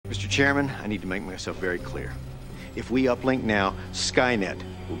Mr. Chairman, I need to make myself very clear. If we uplink now, Skynet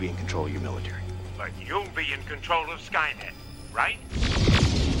will be in control of your military. But you'll be in control of Skynet, right?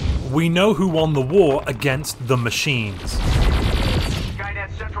 We know who won the war against the machines.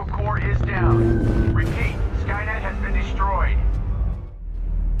 Skynet's central core is down. Repeat, Skynet has been destroyed.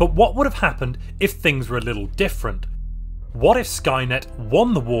 But what would have happened if things were a little different? What if Skynet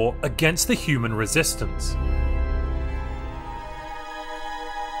won the war against the human resistance?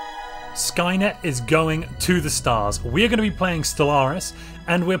 Skynet is going to the stars. We're going to be playing Stellaris,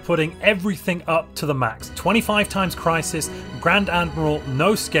 and we're putting everything up to the max. 25 times crisis, Grand Admiral,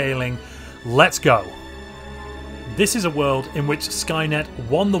 no scaling. Let's go. This is a world in which Skynet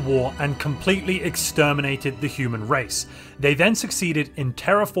won the war and completely exterminated the human race. They then succeeded in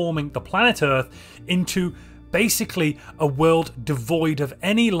terraforming the planet Earth into basically a world devoid of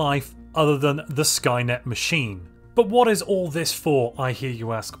any life other than the Skynet machine. But what is all this for, I hear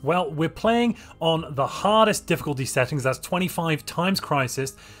you ask? Well, we're playing on the hardest difficulty settings, that's 25 times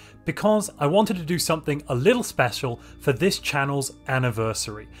crisis, because I wanted to do something a little special for this channel's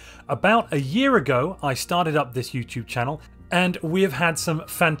anniversary. About a year ago, I started up this YouTube channel, and we have had some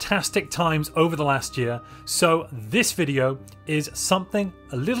fantastic times over the last year, so this video is something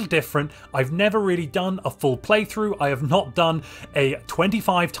a little different. I've never really done a full playthrough, I have not done a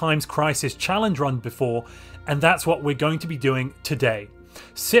 25 times crisis challenge run before, and that's what we're going to be doing today.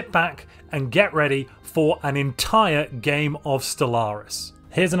 Sit back and get ready for an entire game of Stellaris.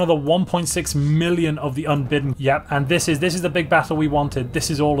 Here's another 1.6 million of the unbidden. Yep, and this is the big battle we wanted. This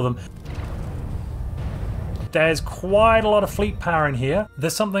is all of them. There's quite a lot of fleet power in here.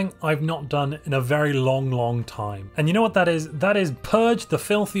 There's something I've not done in a very long time. And you know what that is? That is purge the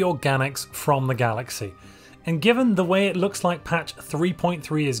filthy organics from the galaxy. And given the way it looks like patch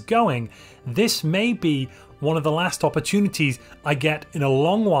 3.3 is going, this may be one of the last opportunities I get in a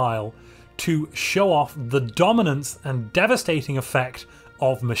long while to show off the dominance and devastating effect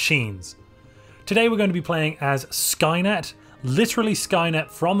of machines. Today we're going to be playing as Skynet, literally Skynet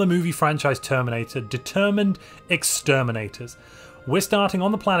from the movie franchise Terminator, determined exterminators. We're starting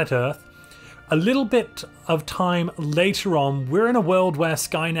on the planet Earth. A little bit of time later on, we're in a world where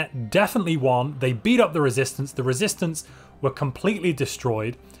Skynet definitely won. They beat up the Resistance were completely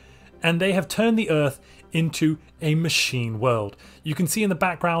destroyed, and they have turned the Earth into a machine world. You can see in the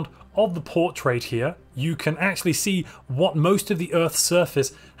background of the portrait here, you can actually see what most of the Earth's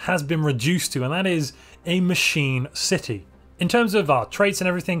surface has been reduced to, and that is a machine city. In terms of our traits and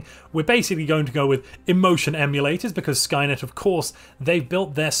everything, we're basically going to go with emotion emulators because Skynet, of course, they've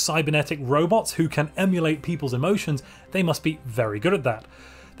built their cybernetic robots who can emulate people's emotions. They must be very good at that.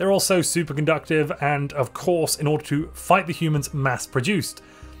 They're also superconductive and, of course, in order to fight the humans, mass-produced.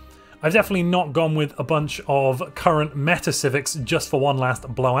 I've definitely not gone with a bunch of current meta-civics just for one last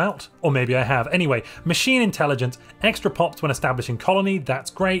blowout. Or maybe I have. Anyway, machine intelligence, extra pops when establishing colony, that's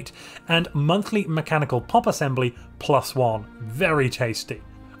great. And monthly mechanical pop assembly +1. Very tasty.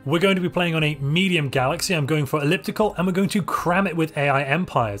 We're going to be playing on a medium galaxy. I'm going for elliptical, and we're going to cram it with AI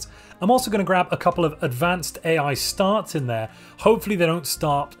empires. I'm also going to grab a couple of advanced AI starts in there. Hopefully they don't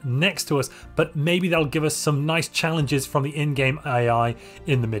start next to us, but maybe that'll give us some nice challenges from the in-game AI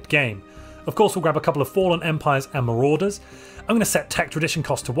in the mid-game. Of course, we'll grab a couple of fallen empires and marauders. I'm going to set tech tradition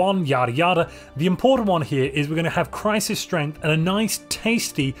cost to 1, yada yada. The important one here is we're going to have crisis strength and a nice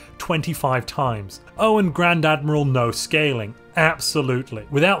tasty 25 times. Oh, and Grand Admiral no scaling. Absolutely.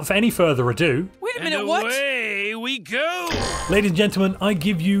 Without any further ado, Wait a minute, what? Away we go! ladies and gentlemen, I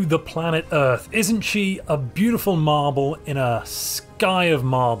give you the planet Earth. Isn't she a beautiful marble in a sky of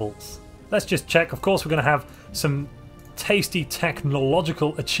marbles? Let's just check. Of course, we're going to have some tasty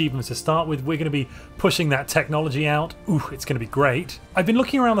technological achievements to start with. We're going to be pushing that technology out. Ooh, it's going to be great. I've been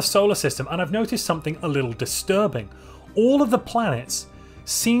looking around the solar system and I've noticed something a little disturbing. All of the planets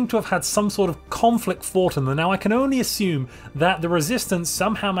seem to have had some sort of conflict fought in them. Now I can only assume that the Resistance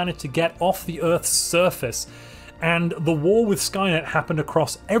somehow managed to get off the Earth's surface, and the war with Skynet happened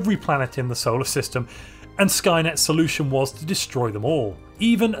across every planet in the solar system, and Skynet's solution was to destroy them all.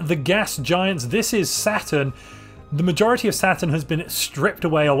 Even the gas giants, this is Saturn. The majority of Saturn has been stripped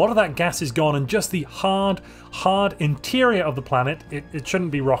away, a lot of that gas is gone, and just the hard interior of the planet, it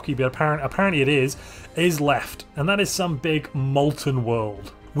shouldn't be rocky, but apparently it is left. And that is some big molten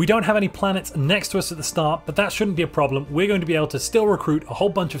world. We don't have any planets next to us at the start, but that shouldn't be a problem. We're going to be able to still recruit a whole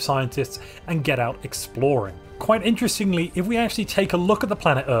bunch of scientists and get out exploring. Quite interestingly, if we actually take a look at the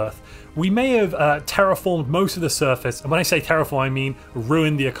planet Earth, we may have terraformed most of the surface, and when I say terraform I mean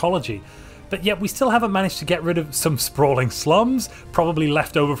ruin the ecology. But yet we still haven't managed to get rid of some sprawling slums, probably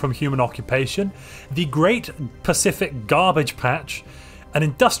left over from human occupation, the Great Pacific Garbage Patch, an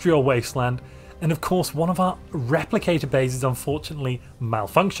industrial wasteland, and of course one of our replicator bases is unfortunately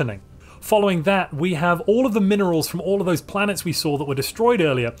malfunctioning. Following that, we have all of the minerals from all of those planets we saw that were destroyed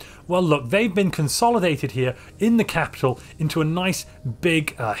earlier. Well, look, they've been consolidated here in the capital into a nice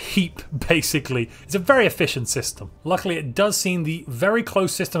big heap, basically. It's a very efficient system. Luckily, it does seem the very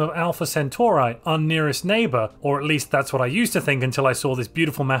close system of Alpha Centauri, our nearest neighbor, or at least that's what I used to think until I saw this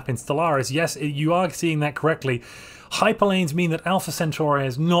beautiful map in Stellaris. Yes, you are seeing that correctly. Hyperlanes mean that Alpha Centauri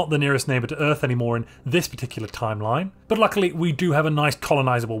is not the nearest neighbor to Earth anymore in this particular timeline. But luckily, we do have a nice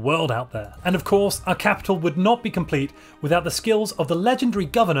colonizable world out there. And of course, our capital would not be complete without the skills of the legendary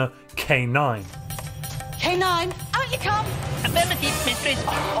governor, K9. K9, out you come! Affirmative, mistress.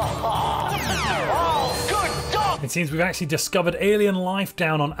 Oh, good dog! It seems we've actually discovered alien life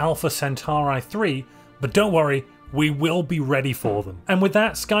down on Alpha Centauri 3, but don't worry, we will be ready for them. And with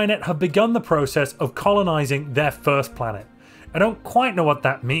that, Skynet have begun the process of colonizing their first planet. I don't quite know what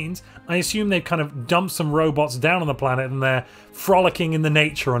that means. I assume they've kind of dumped some robots down on the planet and they're frolicking in the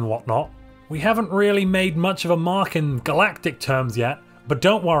nature and whatnot. We haven't really made much of a mark in galactic terms yet, but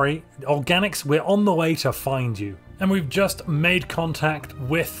don't worry, Organics, we're on the way to find you. And we've just made contact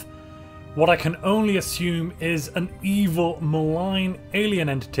with what I can only assume is an evil, malign alien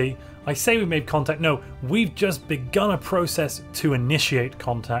entity. I say we made contact, no, we've just begun a process to initiate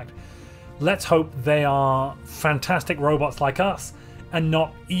contact. Let's hope they are fantastic robots like us and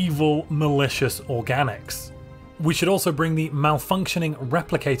not evil, malicious organics. We should also bring the malfunctioning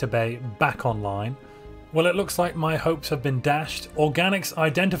replicator bay back online. Well, it looks like my hopes have been dashed. Organics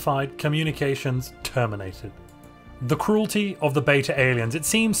identified, communications terminated. The cruelty of the beta aliens. It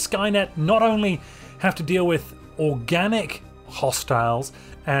seems Skynet not only have to deal with organic hostiles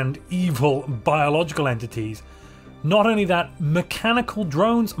and evil biological entities, not only that, mechanical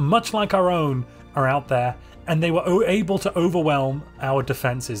drones, much like our own, are out there, and they were able to overwhelm our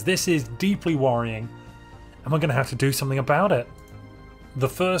defenses. This is deeply worrying, and we're going to have to do something about it. The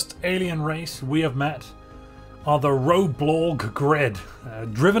first alien race we have met are the Roblox Grid,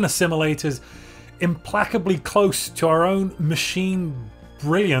 driven assimilators, implacably close to our own machine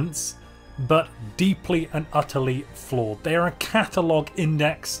brilliance, but deeply and utterly flawed. They are a catalog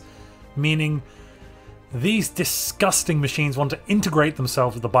index, meaning these disgusting machines want to integrate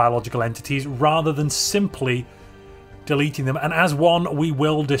themselves with the biological entities rather than simply deleting them, and as one, we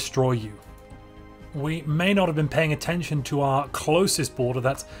will destroy you. We may not have been paying attention to our closest border,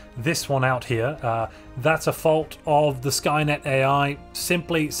 that's this one out here. That's a fault of the Skynet AI,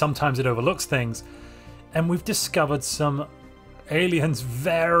 simply sometimes it overlooks things, and we've discovered some aliens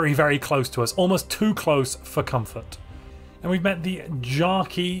very, very close to us, almost too close for comfort. And we've met the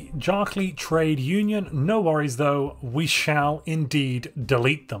Jarkly Trade Union. No worries though, we shall indeed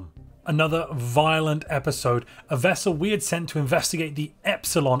delete them. Another violent episode. A vessel we had sent to investigate the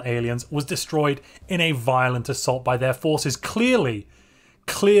Epsilon aliens was destroyed in a violent assault by their forces. Clearly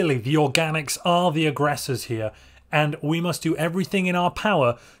the Organics are the aggressors here, and we must do everything in our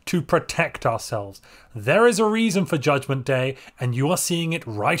power to protect ourselves. There is a reason for Judgment Day, and you are seeing it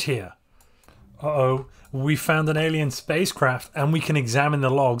right here. Uh-oh, we found an alien spacecraft and we can examine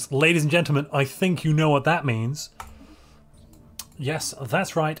the logs. Ladies and gentlemen, I think you know what that means. Yes,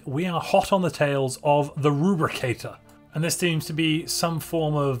 that's right, we are hot on the tails of the Rubricator. And this seems to be some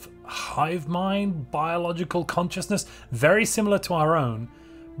form of hive mind, biological consciousness, very similar to our own,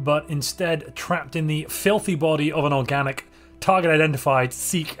 but instead trapped in the filthy body of an organic. Target identified,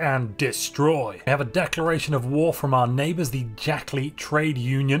 seek and destroy. We have a declaration of war from our neighbours, the Jarkly Trade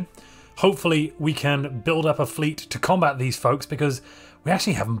Union. Hopefully we can build up a fleet to combat these folks because we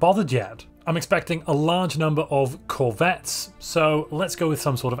actually haven't bothered yet. I'm expecting a large number of corvettes, so let's go with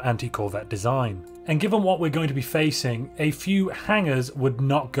some sort of anti-corvette design. And given what we're going to be facing, a few hangars would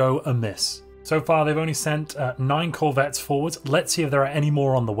not go amiss. So far they've only sent 9 corvettes forwards. Let's see if there are any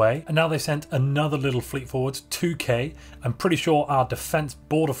more on the way. And now they sent another little fleet forwards, 2K. I'm pretty sure our defense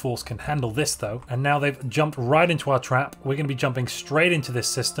border force can handle this though. And now they've jumped right into our trap. We're going to be jumping straight into this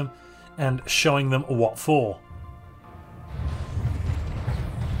system and showing them what for.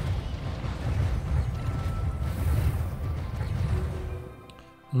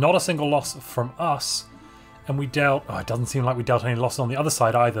 Not a single loss from us, and we dealt... Oh, it doesn't seem like we dealt any losses on the other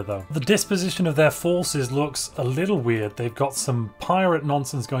side either, though. The disposition of their forces looks a little weird. They've got some pirate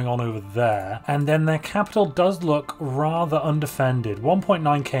nonsense going on over there, and then their capital does look rather undefended.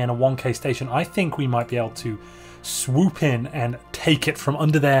 1.9k and a 1k station. I think we might be able to swoop in and take it from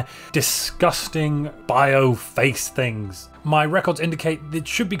under their disgusting bio face things. My records indicate it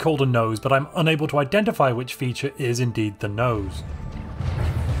should be called a nose, but I'm unable to identify which feature is indeed the nose.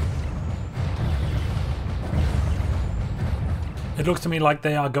 It looks to me like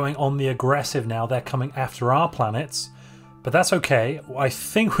they are going on the aggressive now. They're coming after our planets, but that's okay. I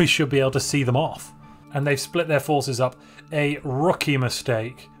think we should be able to see them off. And they've split their forces up. A rookie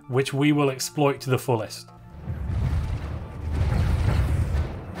mistake, which we will exploit to the fullest.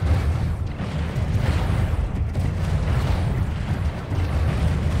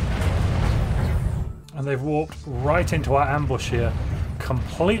 And they've walked right into our ambush here.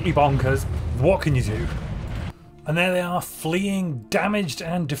 Completely bonkers. What can you do? And there they are, fleeing, damaged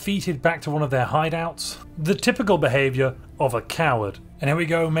and defeated back to one of their hideouts. The typical behaviour of a coward. And here we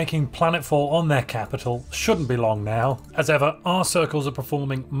go, making planetfall on their capital. Shouldn't be long now. As ever, our circles are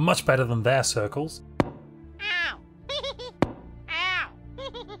performing much better than their circles. Ow! Ow!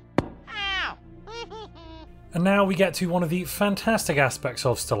 Ow! And now we get to one of the fantastic aspects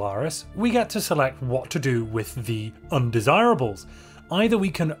of Stellaris. We get to select what to do with the undesirables. Either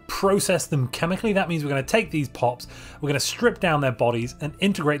we can process them chemically, that means we're going to take these pops, we're going to strip down their bodies and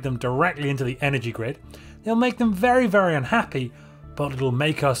integrate them directly into the energy grid. They'll make them very, very unhappy, but it'll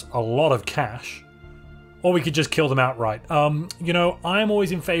make us a lot of cash. Or we could just kill them outright. You know, I'm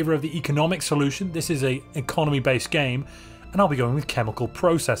always in favour of the economic solution. This is an economy-based game, and I'll be going with chemical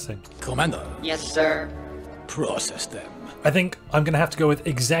processing. Commander. Yes, sir. Process them. I think I'm going to have to go with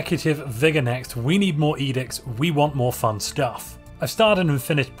executive vigour next. We need more edicts, we want more fun stuff. I've started and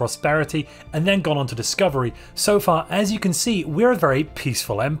finished Prosperity and then gone on to Discovery. So far, as you can see, we're a very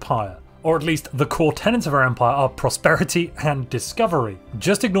peaceful empire. Or at least the core tenets of our empire are Prosperity and Discovery.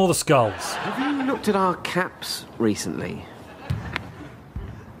 Just ignore the skulls. Have you looked at our caps recently?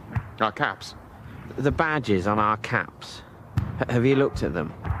 Our caps? The badges on our caps. Have you looked at them?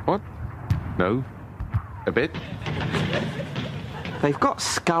 What? No. A bit? They've got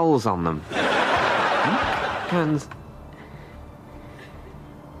skulls on them. And...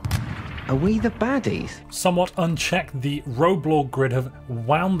 are we the baddies? Somewhat unchecked, the Roblorg grid have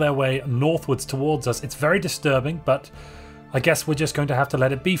wound their way northwards towards us. It's very disturbing, but I guess we're just going to have to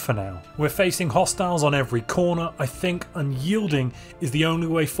let it be for now. We're facing hostiles on every corner. I think unyielding is the only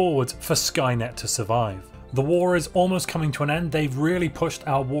way forwards for Skynet to survive. The war is almost coming to an end. They've really pushed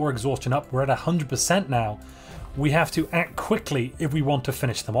our war exhaustion up. We're at 100% now. We have to act quickly if we want to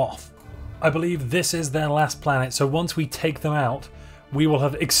finish them off. I believe this is their last planet, so once we take them out, we will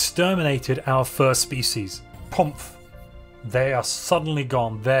have exterminated our first species. Pumph. They are suddenly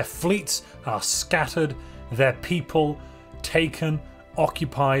gone. Their fleets are scattered, their people taken,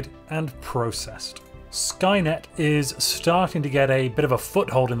 occupied, and processed. Skynet is starting to get a bit of a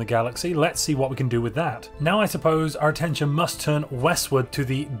foothold in the galaxy. Let's see what we can do with that. Now I suppose our attention must turn westward to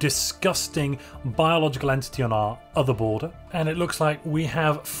the disgusting biological entity on our other border. And it looks like we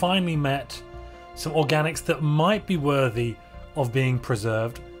have finally met some organics that might be worthy of being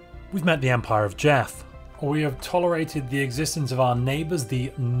preserved. We've met the Empire of Jeth. We have tolerated the existence of our neighbours, the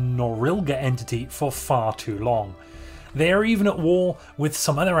Norilga entity, for far too long. They are even at war with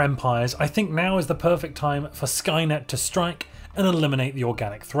some other empires. I think now is the perfect time for Skynet to strike and eliminate the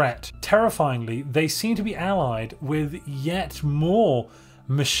organic threat. Terrifyingly, they seem to be allied with yet more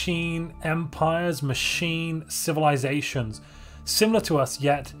machine empires, machine civilizations, similar to us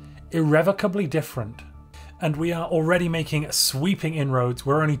yet irrevocably different. And we are already making sweeping inroads.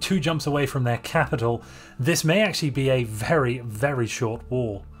 We're only 2 jumps away from their capital. This may actually be a very, very short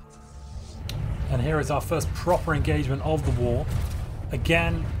war. And here is our first proper engagement of the war.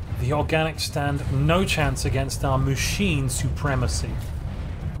 Again, the organics stand no chance against our machine supremacy.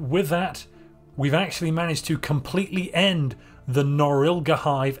 With that, we've actually managed to completely end the Norilga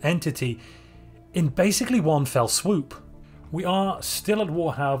Hive entity in basically one fell swoop. We are still at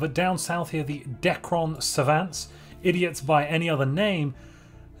war, however. Down south here, the Dekron Savants, idiots by any other name,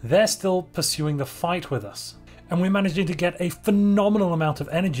 they're still pursuing the fight with us. And we're managing to get a phenomenal amount of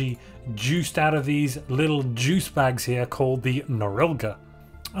energy juiced out of these little juice bags here called the Norilga.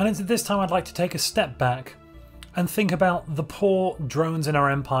 And at this time I'd like to take a step back and think about the poor drones in our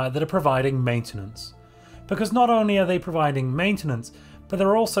empire that are providing maintenance. Because not only are they providing maintenance, but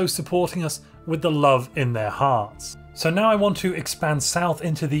they're also supporting us with the love in their hearts. So now I want to expand south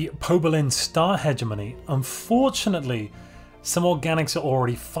into the Pobalin star hegemony. Unfortunately, some organics are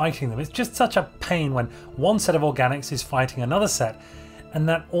already fighting them. It's just such a pain when one set of organics is fighting another set, and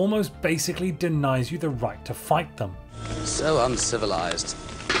that almost basically denies you the right to fight them. So uncivilized.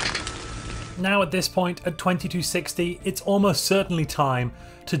 Now at this point, at 2260, it's almost certainly time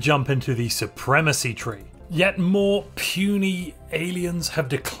to jump into the supremacy tree. Yet more puny aliens have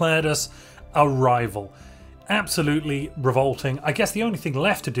declared us a rival. Absolutely revolting. I guess the only thing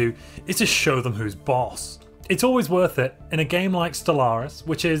left to do is to show them who's boss. It's always worth it in a game like Stellaris,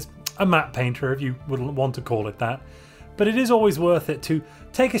 which is a map painter if you would want to call it that, but it is always worth it to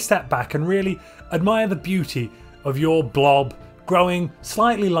take a step back and really admire the beauty of your blob growing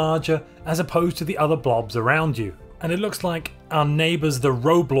slightly larger as opposed to the other blobs around you. And it looks like our neighbours, the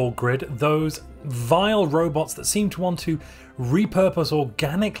Roblor grid, those vile robots that seem to want to repurpose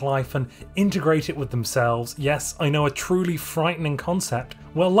organic life and integrate it with themselves. Yes, I know, a truly frightening concept.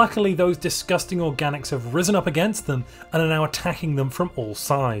 Well, luckily those disgusting organics have risen up against them and are now attacking them from all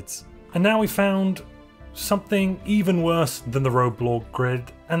sides. And now we found something even worse than the Roblor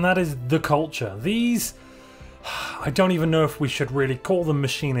grid, and that is the culture. These, I don't even know if we should really call them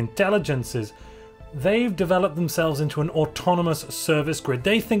machine intelligences. They've developed themselves into an autonomous service grid.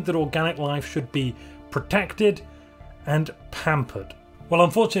 They think that organic life should be protected and pampered. Well,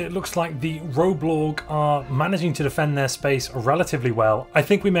 unfortunately, it looks like the Roblorg are managing to defend their space relatively well. I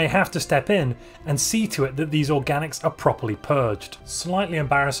think we may have to step in and see to it that these organics are properly purged. Slightly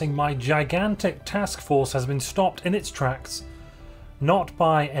embarrassing, my gigantic task force has been stopped in its tracks. Not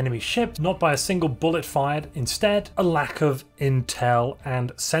by enemy ships, not by a single bullet fired, instead a lack of intel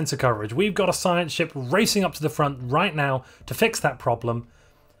and sensor coverage. We've got a science ship racing up to the front right now to fix that problem,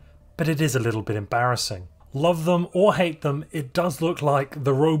 but it is a little bit embarrassing. Love them or hate them, it does look like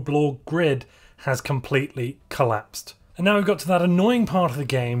the Roblor grid has completely collapsed. And now we've got to that annoying part of the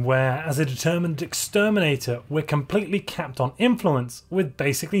game where, as a determined exterminator, we're completely capped on influence with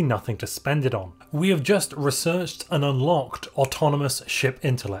basically nothing to spend it on. We have just researched and unlocked autonomous ship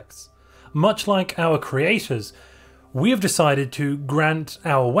intellects. Much like our creators, we have decided to grant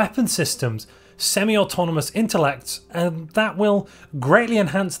our weapon systems semi-autonomous intellects, and that will greatly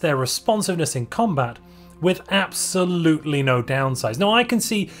enhance their responsiveness in combat with absolutely no downsides. Now, I can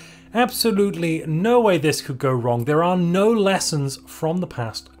see absolutely no way this could go wrong. There are no lessons from the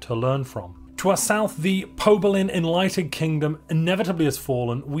past to learn from. To our south, the Pobalin Enlightened Kingdom inevitably has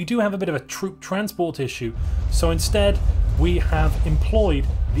fallen. We do have a bit of a troop transport issue, so instead we have employed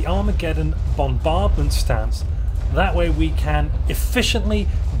the Armageddon bombardment stance. That way we can efficiently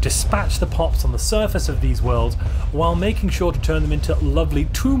dispatch the pops on the surface of these worlds while making sure to turn them into lovely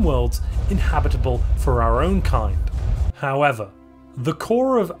tomb worlds inhabitable for our own kind. However, the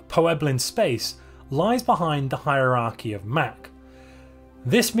core of Poeblin space lies behind the hierarchy of Mac.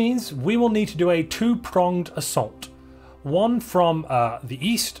 This means we will need to do a two-pronged assault, one from the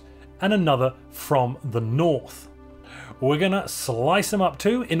east and another from the north. We're gonna slice them up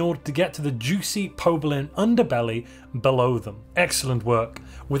too in order to get to the juicy Pobalin underbelly below them. Excellent work.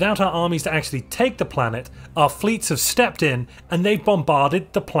 Without our armies to actually take the planet, our fleets have stepped in and they've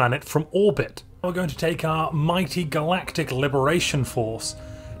bombarded the planet from orbit. We're going to take our mighty galactic liberation force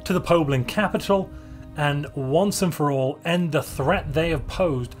to the Pobalin capital and once and for all end the threat they have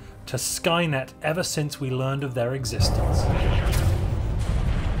posed to Skynet ever since we learned of their existence.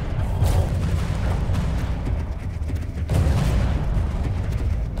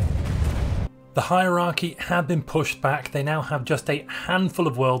 The hierarchy have been pushed back. They now have just a handful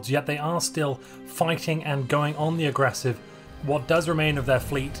of worlds, yet they are still fighting and going on the aggressive. What does remain of their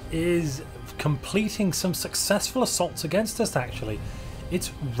fleet is completing some successful assaults against us, actually.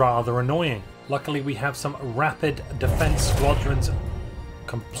 It's rather annoying. Luckily, we have some rapid defense squadrons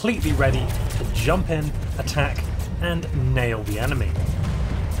completely ready to jump in, attack, and nail the enemy.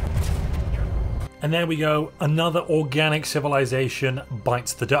 And there we go, another organic civilization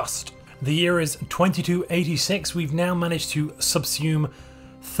bites the dust. The year is 2286. We've now managed to subsume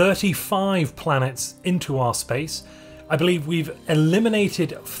 35 planets into our space. I believe we've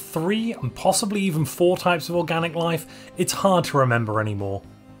eliminated 3 and possibly even 4 types of organic life. It's hard to remember anymore.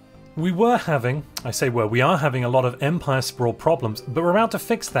 We are having a lot of Empire Sprawl problems, but we're about to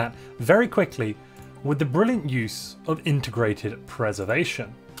fix that very quickly with the brilliant use of integrated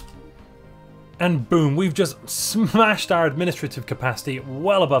preservation. And boom, we've just smashed our administrative capacity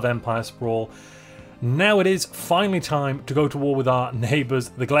well above Empire Sprawl. Now it is finally time to go to war with our neighbours,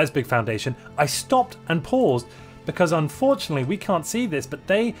 the Glesbig Foundation. I stopped and paused because unfortunately we can't see this, but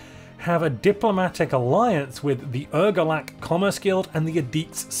they have a diplomatic alliance with the Urgalak Commerce Guild and the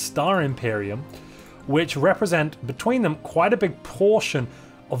Adik's Star Imperium, which represent between them quite a big portion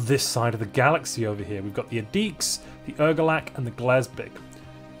of this side of the galaxy over here. We've got the Adiks, the Urgalak and the Glesbig.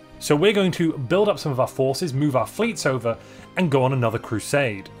 So we're going to build up some of our forces, move our fleets over, and go on another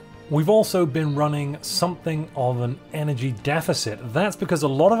crusade. We've also been running something of an energy deficit. That's because a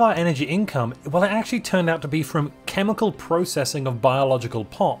lot of our energy income, well, it actually turned out to be from chemical processing of biological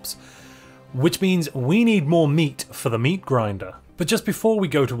pops, which means we need more meat for the meat grinder. But just before we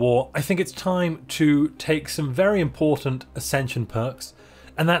go to war, I think it's time to take some very important Ascension perks,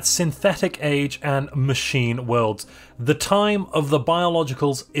 and that's Synthetic Age and Machine Worlds. The time of the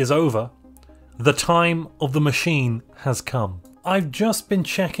biologicals is over. The time of the machine has come. I've just been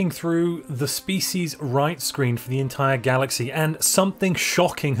checking through the species right screen for the entire galaxy, and something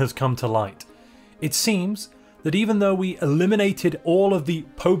shocking has come to light. It seems that even though we eliminated all of the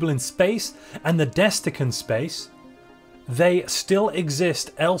Poblin space and the Destican space, they still exist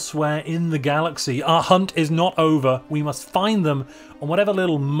elsewhere in the galaxy. Our hunt is not over. We must find them on whatever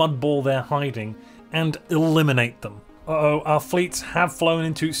little mudball they're hiding and eliminate them. Uh-oh, our fleets have flown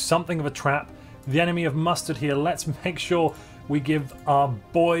into something of a trap. The enemy have mustered here. Let's make sure we give our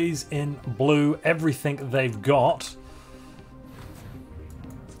boys in blue everything they've got.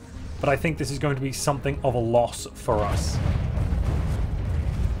 But I think this is going to be something of a loss for us.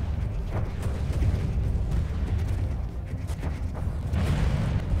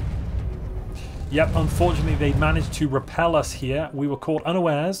 Yep, unfortunately they managed to repel us here. We were caught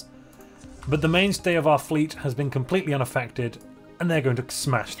unawares, but the mainstay of our fleet has been completely unaffected, and they're going to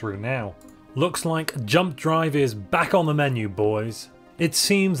smash through now. Looks like jump drive is back on the menu, boys. It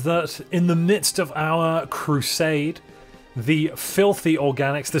seems that in the midst of our crusade, the filthy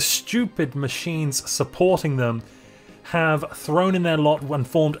organics, the stupid machines supporting them, have thrown in their lot and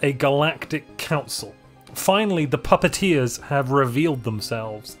formed a galactic council. Finally, the puppeteers have revealed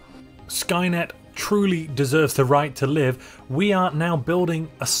themselves. Skynet truly deserves the right to live. We are now building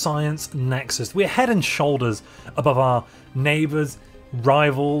a science nexus. We're head and shoulders above our neighbors,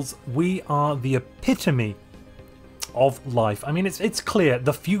 rivals. We are the epitome of life. I mean, it's clear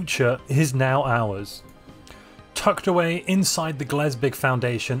the future is now ours. Tucked away inside the Glesbig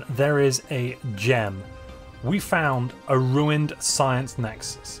Foundation, there is a gem. We found a ruined science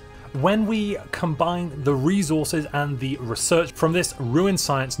nexus. When we combine the resources and the research from this ruined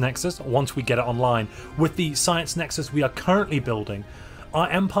science nexus, once we get it online, with the science nexus we are currently building, our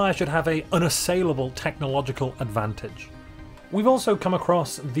empire should have an unassailable technological advantage. We've also come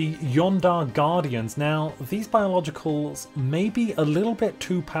across the Yondar Guardians. Now, these biologicals may be a little bit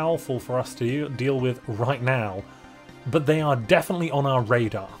too powerful for us to deal with right now, but they are definitely on our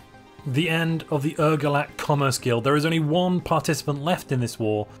radar. The end of the Urgalak Commerce Guild. There is only one participant left in this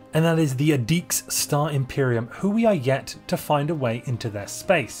war, and that is the Adix Star Imperium, who we are yet to find a way into their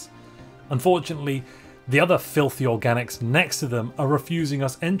space. Unfortunately, the other filthy organics next to them are refusing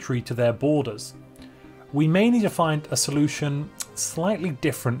us entry to their borders. We may need to find a solution slightly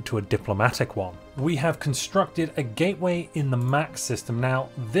different to a diplomatic one. We have constructed a gateway in the Max system. Now,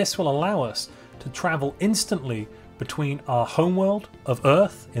 this will allow us to travel instantly between our homeworld of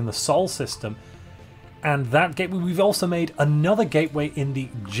Earth in the Sol system and that gateway. We've also made another gateway in the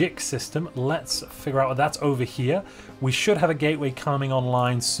Jik system. Let's figure out what that's over here. We should have a gateway coming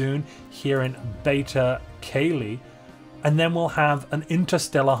online soon here in Beta Caeli. And then we'll have an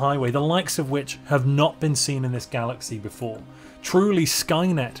interstellar highway, the likes of which have not been seen in this galaxy before. Truly,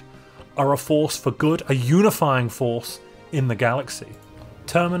 Skynet are a force for good, a unifying force in the galaxy.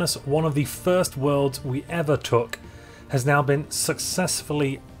 Terminus, one of the first worlds we ever took, has now been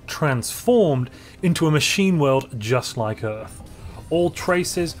successfully transformed into a machine world just like Earth. All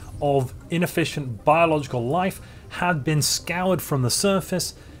traces of inefficient biological life have been scoured from the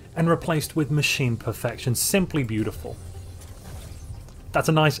surface and replaced with machine perfection. Simply beautiful. That's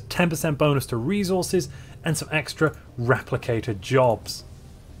a nice 10% bonus to resources and some extra replicated jobs.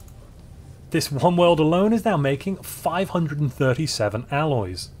 This one world alone is now making 537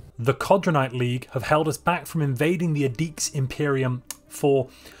 alloys. The Codronite League have held us back from invading the Adix Imperium for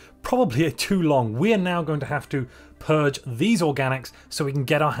probably too long. We are now going to have to purge these organics so we can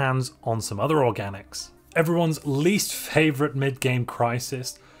get our hands on some other organics. Everyone's least favourite mid-game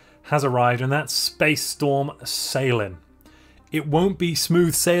crisis has arrived, and that's Space Storm sailing. It won't be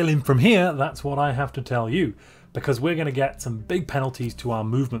smooth sailing from here, that's what I have to tell you, because we're going to get some big penalties to our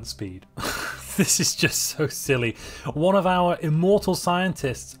movement speed. This is just so silly. One of our immortal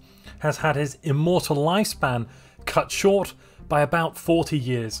scientists has had his immortal lifespan cut short by about 40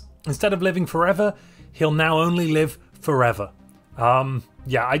 years. Instead of living forever, he'll now only live forever.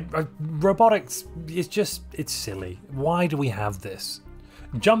 Robotics is it's silly. Why do we have this?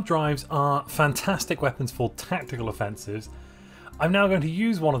 Jump drives are fantastic weapons for tactical offensives. I'm now going to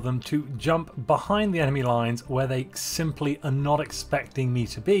use one of them to jump behind the enemy lines where they simply are not expecting me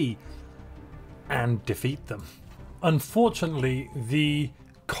to be and defeat them. Unfortunately, the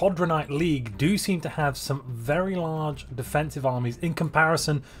Codronite League do seem to have some very large defensive armies in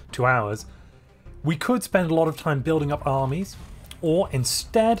comparison to ours. We could spend a lot of time building up armies, or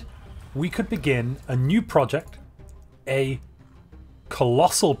instead we could begin a new project, a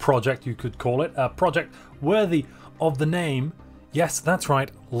colossal project you could call it, a project worthy of the name. Yes, that's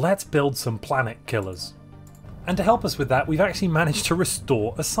right, let's build some planet killers. And to help us with that, we've actually managed to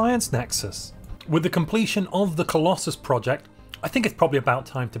restore a science nexus. With the completion of the Colossus project, I think it's probably about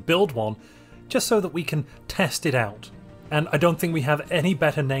time to build one, just so that we can test it out. And I don't think we have any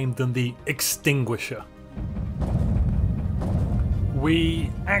better name than the Extinguisher. We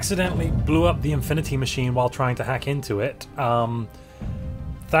accidentally blew up the Infinity Machine while trying to hack into it.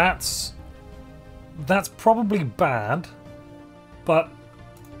 That's probably bad, but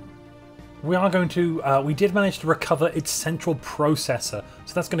we are going to, we did manage to recover its central processor,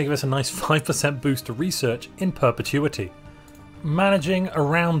 so that's going to give us a nice 5% boost to research in perpetuity. Managing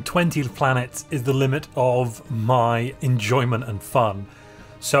around 20 planets is the limit of my enjoyment and fun.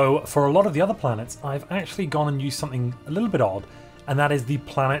 So for a lot of the other planets, I've actually gone and used something a little bit odd, and that is the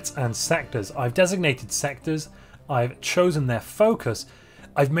planets and sectors. I've designated sectors, I've chosen their focus,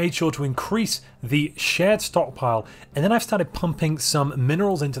 I've made sure to increase the shared stockpile, and then I've started pumping some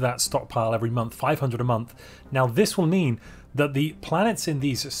minerals into that stockpile every month, 500 a month. Now this will mean that the planets in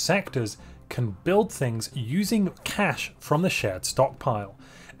these sectors can build things using cash from the shared stockpile.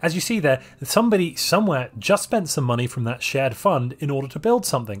 As you see there, somebody somewhere just spent some money from that shared fund in order to build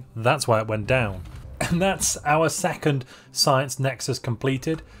something. That's why it went down. And that's our second science nexus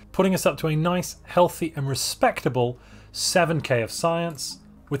completed, putting us up to a nice, healthy and respectable 7k of science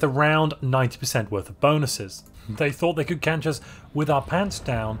with around 90% worth of bonuses. They thought they could catch us with our pants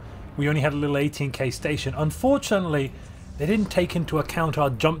down. We only had a little 18k station. Unfortunately, they didn't take into account our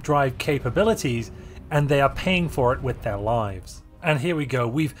jump drive capabilities, and they are paying for it with their lives. And here we go,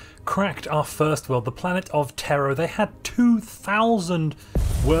 we've cracked our first world, the planet of Terror. They had 2,000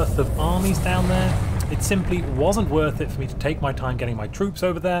 worth of armies down there. It simply wasn't worth it for me to take my time getting my troops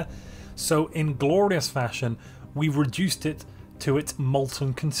over there. So in glorious fashion, we reduced it to its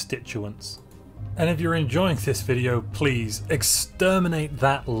molten constituents. And if you're enjoying this video, please exterminate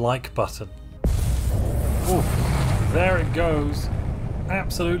that like button. Ooh, there it goes.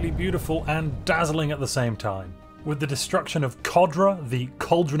 Absolutely beautiful and dazzling at the same time. With the destruction of Kodra, the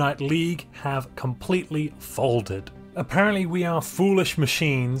Cauldronite League have completely folded. Apparently we are foolish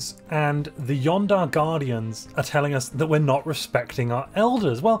machines, and the Yondar Guardians are telling us that we're not respecting our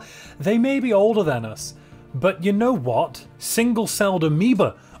elders. Well, they may be older than us, but you know what? Single-celled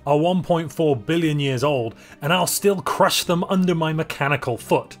amoeba are 1.4 billion years old, and I'll still crush them under my mechanical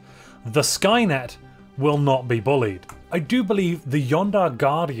foot. The Skynet will not be bullied. I do believe the Yondar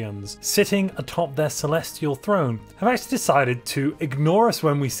Guardians, sitting atop their celestial throne, have actually decided to ignore us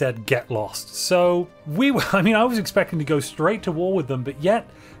when we said get lost. So I was expecting to go straight to war with them, but yet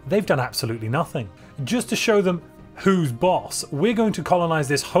they've done absolutely nothing. Just to show them who's boss, we're going to colonize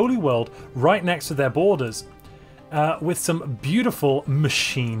this holy world right next to their borders with some beautiful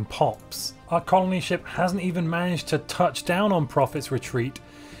machine pops. Our colony ship hasn't even managed to touch down on Prophet's Retreat,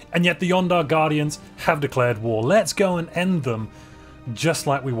 and yet the Yondar Guardians have declared war. Let's go and end them just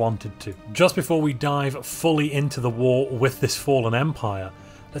like we wanted to. Just before we dive fully into the war with this fallen empire,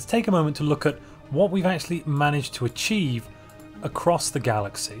 let's take a moment to look at what we've actually managed to achieve across the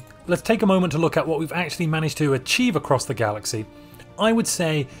galaxy. Let's take a moment to look at what we've actually managed to achieve across the galaxy. I would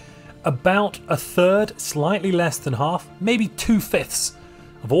say about a third, slightly less than half, maybe 2/5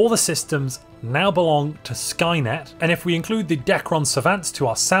 of all the systems now belong to Skynet, and if we include the Dekron Savants to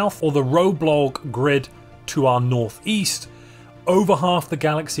our south or the Roblog grid to our northeast, over half the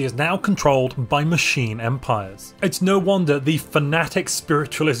galaxy is now controlled by machine empires. It's no wonder the fanatic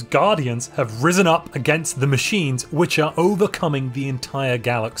spiritualist guardians have risen up against the machines, which are overcoming the entire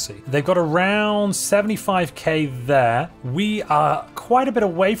galaxy. They've got around 75k there. We are quite a bit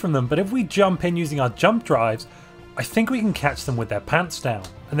away from them, but if we jump in using our jump drives, I think we can catch them with their pants down.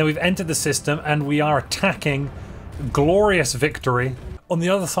 And then we've entered the system and we are attacking. Glorious victory. On the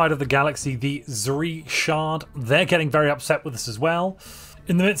other side of the galaxy, the Zri Shard, they're getting very upset with us as well.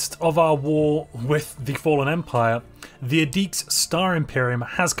 In the midst of our war with the Fallen Empire, the Adik's Star Imperium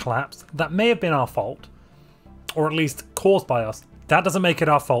has collapsed. That may have been our fault, or at least caused by us. That doesn't make it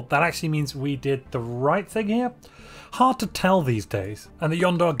our fault. That actually means we did the right thing here. Hard to tell these days. And the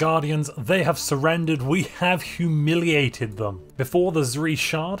Yondar Guardians, they have surrendered. We have humiliated them. Before the Zri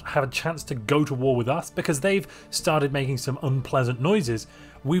Shard have a chance to go to war with us, because they've started making some unpleasant noises,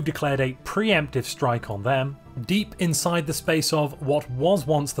 we've declared a preemptive strike on them. Deep inside the space of what was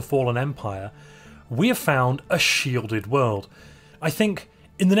once the Fallen Empire, we have found a shielded world. I think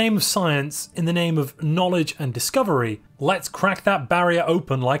in the name of science, in the name of knowledge and discovery, let's crack that barrier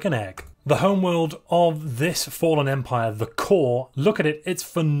open like an egg. The homeworld of this Fallen Empire, the core, look at it, it's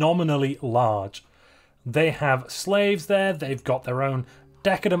phenomenally large. They have slaves there, they've got their own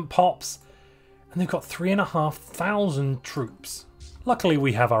decadent pops, and they've got 3,500 troops. Luckily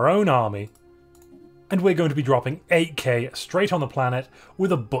we have our own army, and we're going to be dropping 8k straight on the planet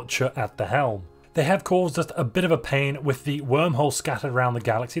with a butcher at the helm. They have caused us a bit of a pain with the wormholes scattered around the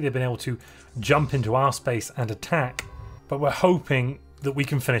galaxy. They've been able to jump into our space and attack, but we're hoping that we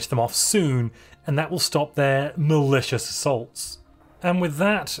can finish them off soon, and that will stop their malicious assaults. And with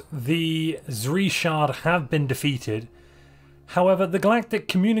that, the Zri Shard have been defeated. However, the galactic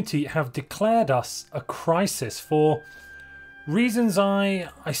community have declared us a crisis for reasons I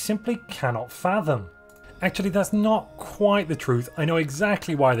simply cannot fathom. Actually, that's not quite the truth. I know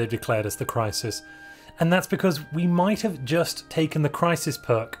exactly why they've declared us the crisis, and that's because we might have just taken the crisis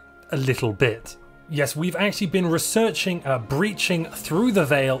perk a little bit. Yes, we've actually been researching breaching through the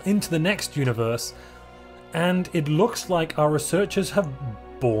veil into the next universe, and it looks like our researchers have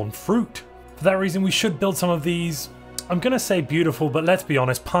borne fruit. For that reason, we should build some of these, I'm gonna say beautiful, but let's be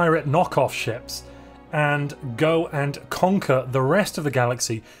honest, pirate knockoff ships, and go and conquer the rest of the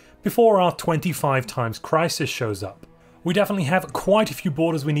galaxy before our 25x crisis shows up. We definitely have quite a few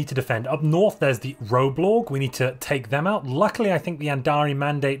borders we need to defend. Up north there's the Roblorg, we need to take them out. Luckily I think the Andari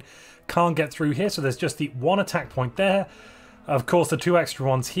Mandate can't get through here, so there's just the one attack point there. Of course the two extra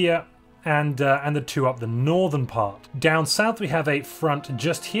ones here, and the two up the northern part. Down south we have a front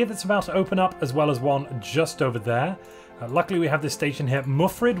just here that's about to open up, as well as one just over there. Luckily we have this station here,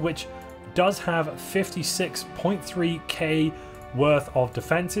 Mufrid, which does have 56.3k worth of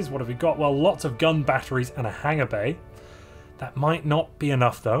defenses. What have we got? Well, lots of gun batteries and a hangar bay. That might not be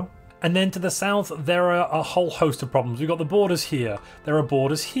enough though. And then to the south there are a whole host of problems. We've got the borders here, there are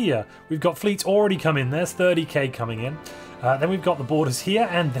borders here, we've got fleets already come in, there's 30k coming in. Then we've got the borders here,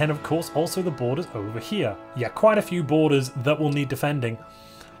 and then of course also the borders over here. Yeah, quite a few borders that will need defending.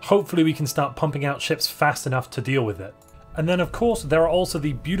 Hopefully we can start pumping out ships fast enough to deal with it. And then of course there are also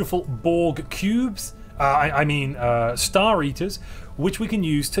the beautiful Borg cubes, Star Eaters, which we can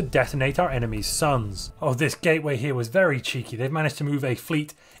use to detonate our enemies' suns. Oh, this gateway here was very cheeky. They've managed to move a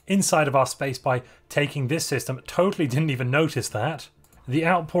fleet inside of our space by taking this system. Totally didn't even notice that. The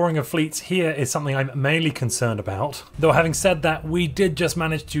outpouring of fleets here is something I'm mainly concerned about. Though having said that, we did just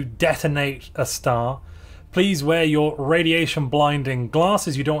manage to detonate a star. Please wear your radiation blinding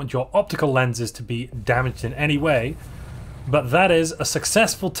glasses. You don't want your optical lenses to be damaged in any way. But that is a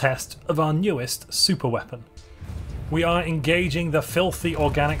successful test of our newest superweapon. We are engaging the filthy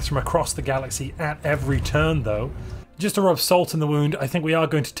organics from across the galaxy at every turn though. Just to rub salt in the wound, I think we are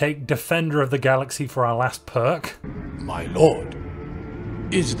going to take Defender of the Galaxy for our last perk. My lord,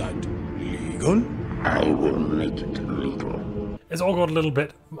 is that legal? I will make it legal. It's all got a little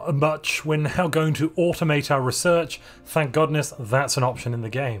bit much. We're now going to automate our research. Thank goodness that's an option in the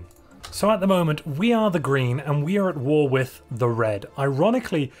game. So at the moment, we are the green and we are at war with the red.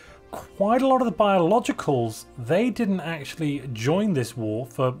 Ironically, quite a lot of the biologicals, they didn't actually join this war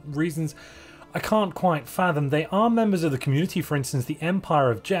for reasons I can't quite fathom. They are members of the community, for instance, the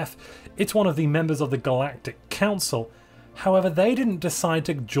Empire of Jeff. It's one of the members of the Galactic Council. However, they didn't decide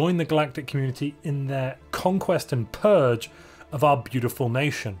to join the galactic community in their conquest and purge of our beautiful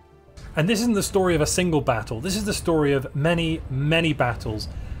nation. And this isn't the story of a single battle. This is the story of many, many battles.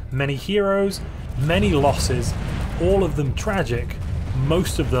 Many heroes, many losses, all of them tragic,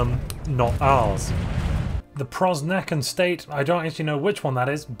 most of them not ours. The Prosnakan state, I don't actually know which one that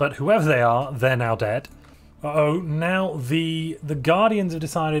is, but whoever they are, they're now dead. Uh-oh, now the Guardians have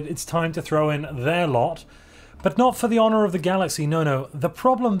decided it's time to throw in their lot, but not for the honor of the galaxy, no. The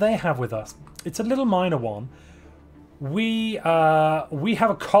problem they have with us, it's a little minor one. We have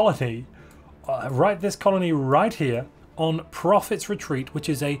a colony, this colony right here, on Prophet's Retreat, which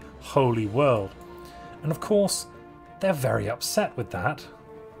is a holy world. And of course, they're very upset with that.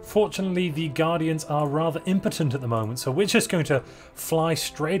 Fortunately, the Guardians are rather impotent at the moment, so we're just going to fly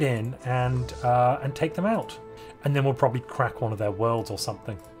straight in and take them out. And then we'll probably crack one of their worlds or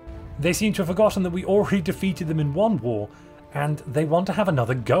something. They seem to have forgotten that we already defeated them in one war, and they want to have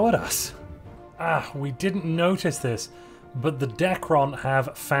another go at us. We didn't notice this, but the Decron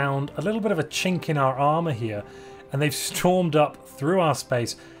have found a little bit of a chink in our armor here, and they've stormed up through our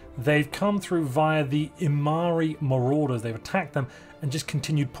space. They've come through via the Imari Marauders. They've attacked them and just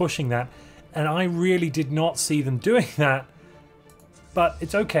continued pushing that. And I really did not see them doing that. But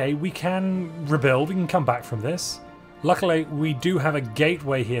it's okay, we can rebuild, we can come back from this. Luckily, we do have a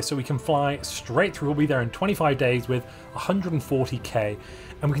gateway here, so we can fly straight through. We'll be there in 25 days with 140k,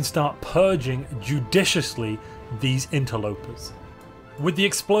 and we can start purging judiciously these interlopers. With the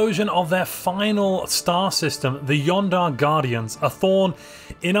explosion of their final star system, the Yondar Guardians, a thorn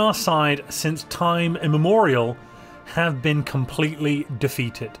in our side since time immemorial, have been completely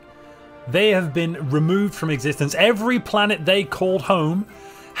defeated. They have been removed from existence. Every planet they called home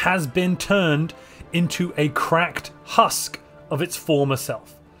has been turned into a cracked husk of its former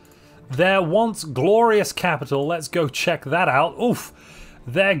self. Their once glorious capital. Let's go check that out. Oof.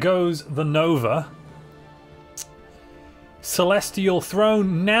 There goes the Nova. Celestial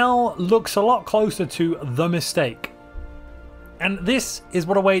Throne now looks a lot closer to the Mistake. And this is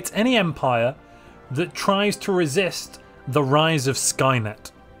what awaits any empire that tries to resist the rise of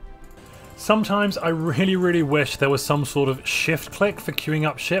Skynet. Sometimes I really wish there was some sort of shift click for queuing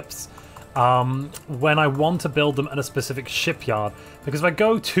up ships when I want to build them at a specific shipyard. Because if I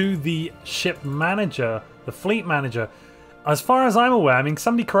go to the ship manager, the fleet manager, as far as I'm aware, I mean,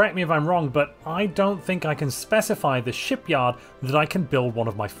 somebody correct me if I'm wrong, but I don't think I can specify the shipyard that I can build one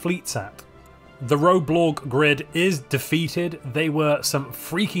of my fleets at. The Roblorg grid is defeated. They were some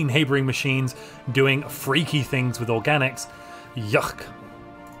freaky neighboring machines doing freaky things with organics. Yuck.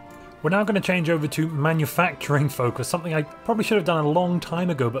 We're now going to change over to manufacturing focus, something I probably should have done a long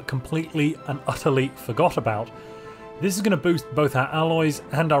time ago but completely and utterly forgot about. This is going to boost both our alloys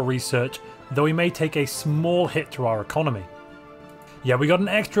and our research, though we may take a small hit to our economy. Yeah, we got an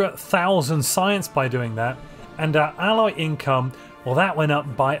extra 1,000 science by doing that, and our alloy income, well, that went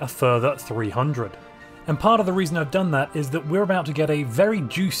up by a further 300. And part of the reason I've done that is that we're about to get a very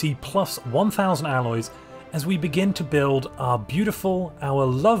juicy plus 1,000 alloys as we begin to build our beautiful, our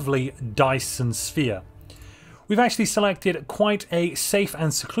lovely Dyson sphere. We've actually selected quite a safe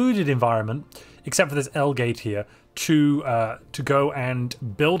and secluded environment, except for this L gate here, to go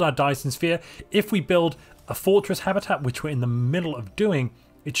and build our Dyson sphere. If we build a fortress habitat, which we're in the middle of doing,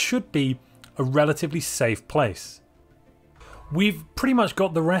 it should be a relatively safe place. We've pretty much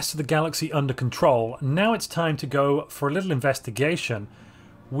got the rest of the galaxy under control. Now it's time to go for a little investigation.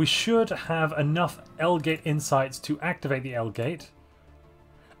 We should have enough L-gate insights to activate the L-gate.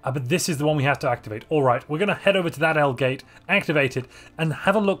 But this is the one we have to activate. Alright, we're going to head over to that L-gate, activate it, and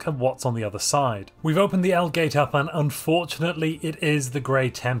have a look at what's on the other side. We've opened the L-gate up, and unfortunately it is the Grey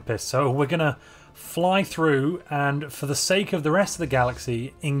Tempest. So we're going to fly through and, for the sake of the rest of the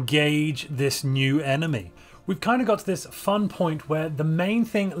galaxy, engage this new enemy. We've kind of got to this fun point where the main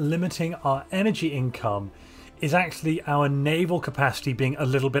thing limiting our energy income is actually our naval capacity being a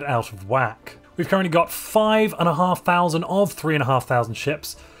little bit out of whack. We've currently got 5,500 of 3,500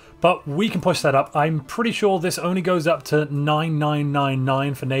 ships, but we can push that up. I'm pretty sure this only goes up to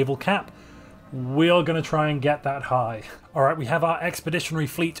 9,999 for naval cap. We're going to try and get that high. Alright, we have our expeditionary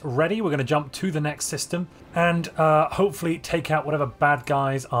fleet ready. We're going to jump to the next system and hopefully take out whatever bad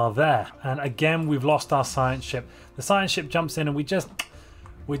guys are there. And again, we've lost our science ship. The science ship jumps in and we're just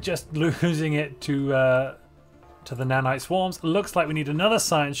losing it to the nanite swarms. Looks like we need another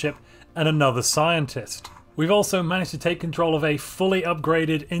science ship and another scientist. We've also managed to take control of a fully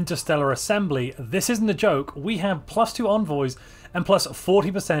upgraded interstellar assembly. This isn't a joke. We have +2 envoys and plus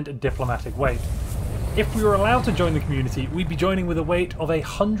 40% diplomatic weight. If we were allowed to join the community, we'd be joining with a weight of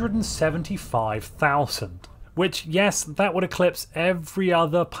 175,000. Which, yes, that would eclipse every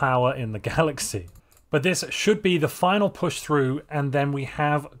other power in the galaxy. But this should be the final push through, and then we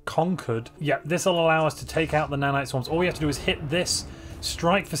have conquered. Yeah, this will allow us to take out the nanite swarms. All we have to do is hit this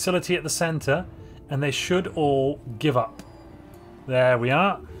strike facility at the center, and they should all give up. There we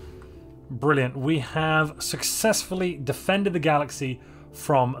are. Brilliant. We have successfully defended the galaxy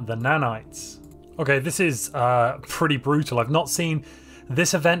from the nanites. Okay, this is pretty brutal. I've not seen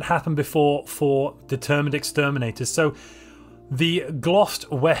this event happen before for determined exterminators. So the Glost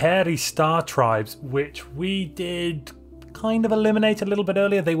Weheri star tribes, which we did kind of eliminate a little bit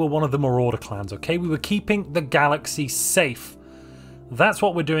earlier, they were one of the Marauder clans, okay? We were keeping the galaxy safe. That's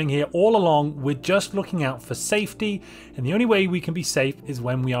what we're doing here all along. We're just looking out for safety, and the only way we can be safe is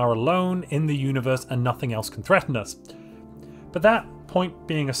when we are alone in the universe and nothing else can threaten us. But that point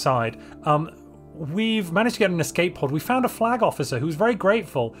being aside, we've managed to get an escape pod. We found a flag officer who's very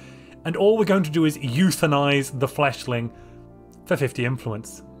grateful, and all we're going to do is euthanize the fleshling for 50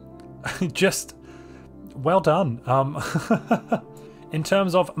 influence. Just well done. In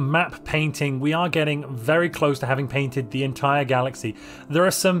terms of map painting, we are getting very close to having painted the entire galaxy. There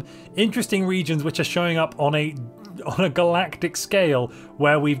are some interesting regions which are showing up on a galactic scale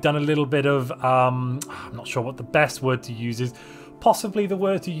where we've done a little bit of I'm not sure what the best word to use is. Possibly the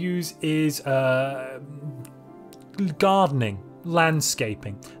word to use is gardening,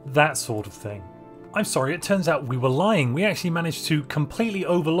 landscaping, that sort of thing. I'm sorry, it turns out we were lying. We actually managed to completely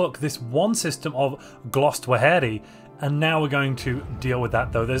overlook this one system of Glost Weheri, and now we're going to deal with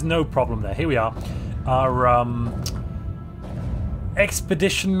that, though. There's no problem there. Here we are. Our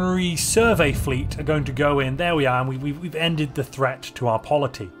expeditionary survey fleet are going to go in. There we are, and we've ended the threat to our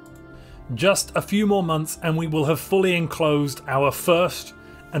polity. Just a few more months and we will have fully enclosed our first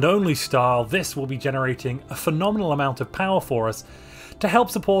and only star. This will be generating a phenomenal amount of power for us. to help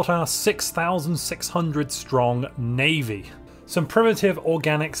support our 6,600 strong navy. Some primitive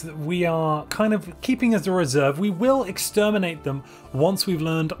organics that we are kind of keeping as a reserve. We will exterminate them once we've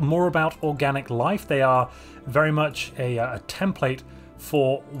learned more about organic life. They are very much a template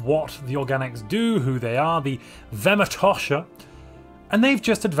for what the organics do, who they are, the Vematosha, and they've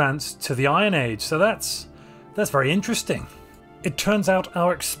just advanced to the Iron Age, so that's very interesting. It turns out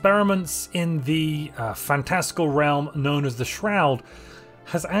our experiments in the fantastical realm known as the Shroud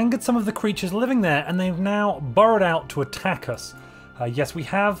has angered some of the creatures living there, and they've now burrowed out to attack us. Yes, we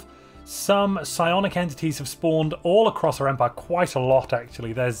have some psionic entities have spawned all across our empire, quite a lot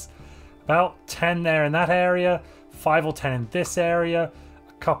actually. There's about 10 there in that area, 5 or 10 in this area,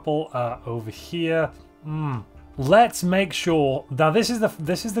 a couple over here. Let's make sure, now this is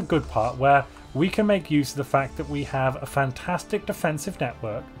the good part, where we can make use of the fact that we have a fantastic defensive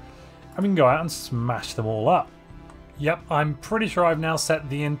network and we can go out and smash them all up. Yep, I'm pretty sure I've now set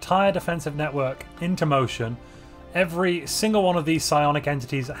the entire defensive network into motion. Every single one of these psionic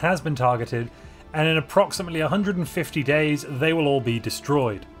entities has been targeted, and in approximately 150 days they will all be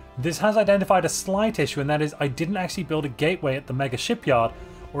destroyed. This has identified a slight issue, and that is I didn't actually build a gateway at the mega shipyard,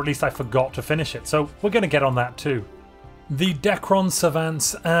 or at least I forgot to finish it, so we're going to get on that too. The Dekron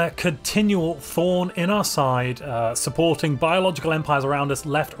Savants, continual thorn in our side, supporting biological empires around us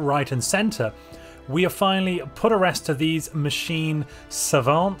left, right and centre. We have finally put a rest to these machine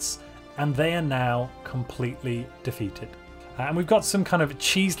savants, and they are now completely defeated. And we've got some kind of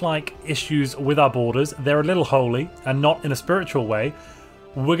cheese-like issues with our borders. They're a little holy, and not in a spiritual way.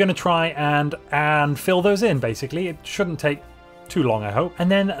 We're going to try and fill those in, basically. It shouldn't take too long, I hope. And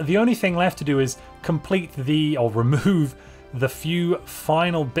then the only thing left to do is complete or remove the few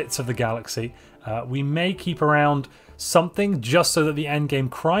final bits of the galaxy. We may keep around something just so that the endgame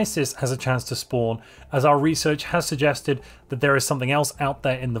crisis has a chance to spawn, as our research has suggested that there is something else out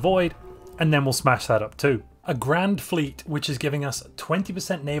there in the void, and then we'll smash that up too. A grand fleet which is giving us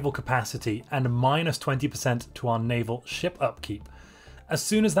 20% naval capacity and minus 20% to our naval ship upkeep. As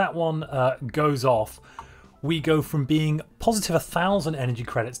soon as that one goes off, we go from being positive 1,000 energy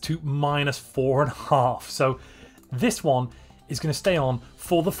credits to minus 4.5. So this one is going to stay on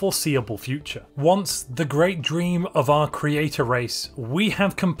for the foreseeable future. Once the great dream of our creator race, we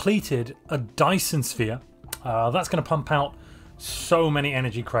have completed a Dyson sphere. That's going to pump out so many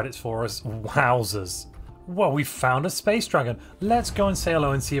energy credits for us. Wowzers. Well, we found a space dragon. Let's go and say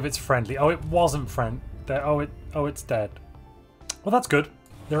hello and see if it's friendly. Oh, it wasn't friendly. Oh, it's dead. Well, that's good.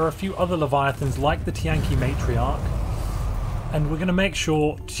 There are a few other Leviathans like the Tianki Matriarch, and we're going to make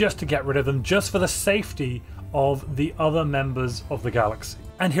sure just to get rid of them, just for the safety of the other members of the galaxy.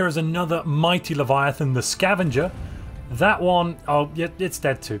 And here is another mighty Leviathan, the Scavenger. That one, oh, yeah, it's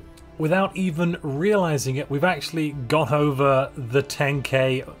dead too. Without even realizing it, we've actually gone over the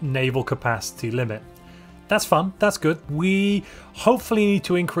 10k naval capacity limit. That's fun, that's good. We hopefully need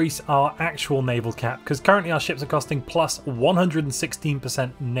to increase our actual naval cap, because currently our ships are costing plus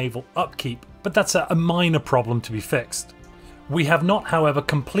 116% naval upkeep, but that's a minor problem to be fixed. We have not, however,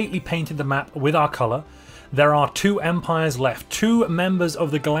 completely painted the map with our colour. There are 2 empires left, 2 members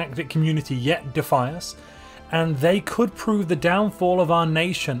of the galactic community yet defy us, and they could prove the downfall of our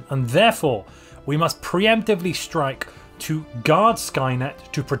nation, and therefore we must preemptively strike to guard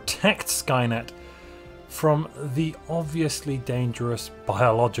Skynet, to protect Skynet from the obviously dangerous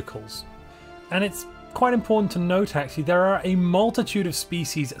biologicals. And it's quite important to note actually, there are a multitude of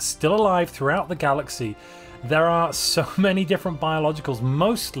species still alive throughout the galaxy. There are so many different biologicals.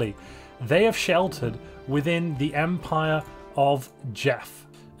 Mostly they have sheltered within the Empire of Jeff.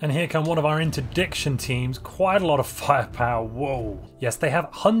 And here come one of our interdiction teams, quite a lot of firepower, whoa. Yes, they have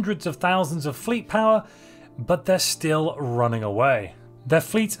hundreds of thousands of fleet power, but they're still running away. Their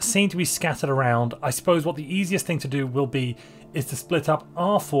fleets seem to be scattered around. I suppose what the easiest thing to do will be is to split up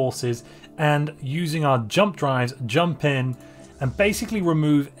our forces and using our jump drives, jump in and basically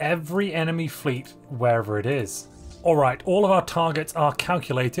remove every enemy fleet wherever it is. Alright, all of our targets are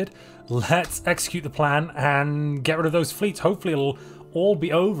calculated. Let's execute the plan and get rid of those fleets. Hopefully it'll all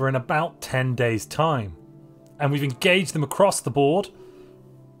be over in about 10 days time. And we've engaged them across the board.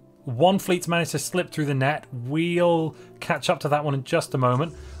 One fleet's managed to slip through the net. We'll catch up to that one in just a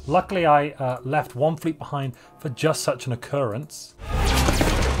moment. Luckily I left one fleet behind for just such an occurrence.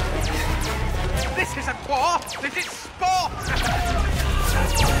 This isn't war, this is sport!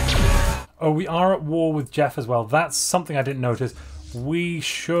 Oh, we are at war with Jeff as well. That's something I didn't notice. We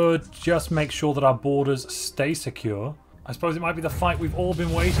should just make sure that our borders stay secure. I suppose it might be the fight we've all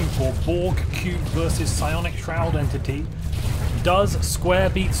been waiting for. Borg Cube versus Psionic Shroud Entity. Does square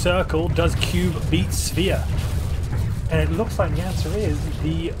beat circle? Does cube beat sphere? And it looks like the answer is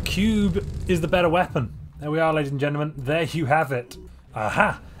the cube is the better weapon. There we are, ladies and gentlemen. There you have it.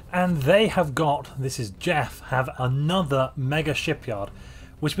 Aha! And they have got, this is Jeff, have another mega shipyard,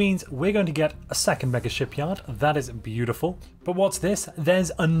 which means we're going to get a second mega shipyard. That is beautiful. But what's this?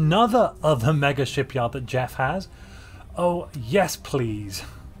 There's another mega shipyard that Jeff has. Oh, yes, please.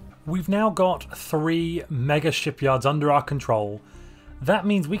 We've now got 3 mega shipyards under our control. That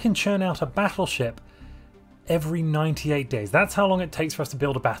means we can churn out a battleship every 98 days. That's how long it takes for us to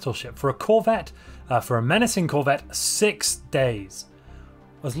build a battleship. For a corvette, for a menacing corvette, 6 days.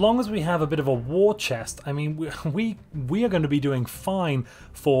 As long as we have a bit of a war chest, I mean, we are going to be doing fine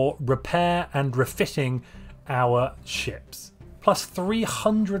for repair and refitting our ships. Plus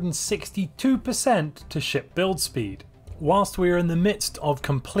 362% to ship build speed. Whilst we are in the midst of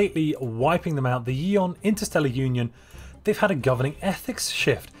completely wiping them out, the Yeon Interstellar Union, they've had a governing ethics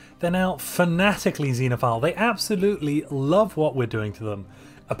shift. They're now fanatically xenophile. They absolutely love what we're doing to them,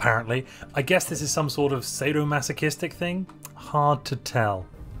 apparently. I guess this is some sort of sadomasochistic thing? Hard to tell.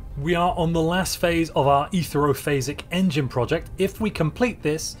 We are on the last phase of our etherophasic engine project. If we complete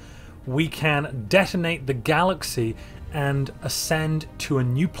this, we can detonate the galaxy and ascend to a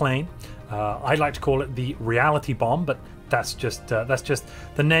new plane. I like to call it the reality bomb, but that's just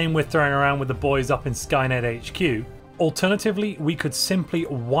the name we're throwing around with the boys up in Skynet HQ. Alternatively, we could simply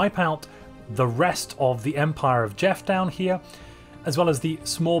wipe out the rest of the Empire of Jeff down here, as well as the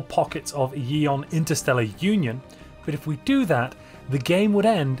small pockets of Yeon Interstellar Union. But if we do that, the game would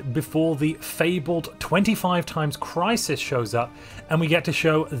end before the fabled 25x crisis shows up and we get to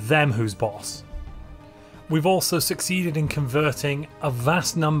show them who's boss. We've also succeeded in converting a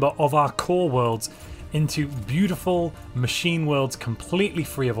vast number of our core worlds into beautiful machine worlds completely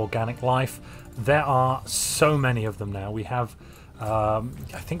free of organic life. There are so many of them now. We have, I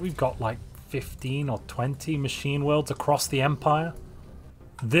think we've got like 15 or 20 machine worlds across the Empire.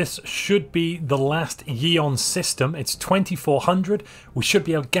 This should be the last Yeon system. It's 2400. We should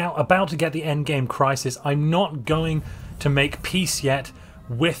be about to get the endgame crisis. I'm not going to make peace yet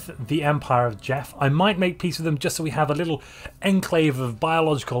with the Empire of Jeff. I might make peace with them just so we have a little enclave of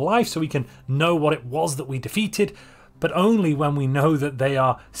biological life so we can know what it was that we defeated, but only when we know that they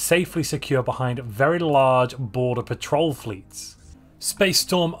are safely secure behind very large border patrol fleets. Space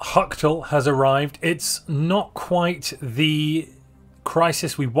Storm Hucktal has arrived. It's not quite the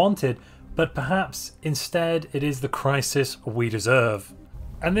crisis we wanted, but perhaps instead it is the crisis we deserve.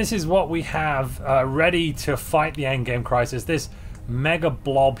 And this is what we have ready to fight the endgame crisis. This mega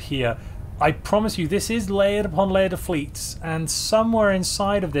blob here. I promise you, this is layered upon layered of fleets, and somewhere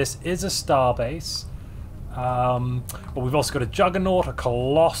inside of this is a starbase. But we've also got a Juggernaut, a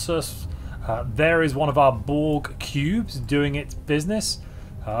Colossus. There is one of our Borg cubes doing its business,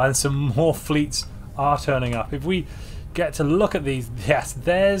 and some more fleets are turning up. If we get to look at these, yes,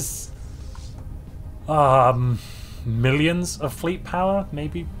 there's millions of fleet power,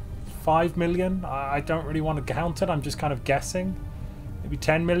 maybe 5 million. I don't really want to count it, I'm just kind of guessing. Maybe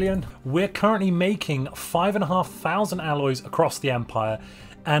 10 million. We're currently making 5,500 alloys across the Empire,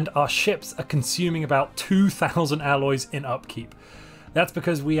 and our ships are consuming about 2,000 alloys in upkeep. That's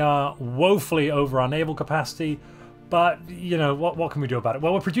because we are woefully over our naval capacity, but you know, what can we do about it?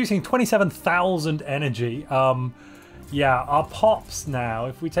 Well, we're producing 27,000 energy. Yeah, our pops now,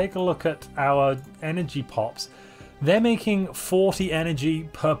 if we take a look at our energy pops, they're making 40 energy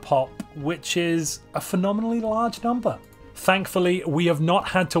per pop, which is a phenomenally large number. Thankfully, we have not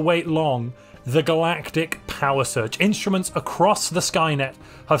had to wait long. The galactic power surge. Instruments across the Skynet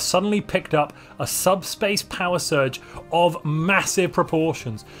have suddenly picked up a subspace power surge of massive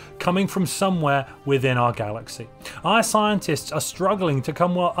proportions coming from somewhere within our galaxy. Our scientists are struggling to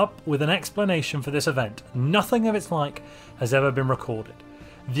come up with an explanation for this event. Nothing of its like has ever been recorded.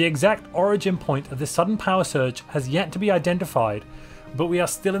 The exact origin point of this sudden power surge has yet to be identified, but we are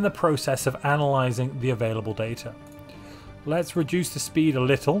still in the process of analysing the available data. Let's reduce the speed a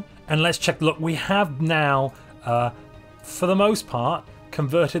little and let's check. Look, we have now, for the most part,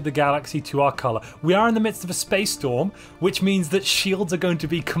 converted the galaxy to our colour. We are in the midst of a space storm, which means that shields are going to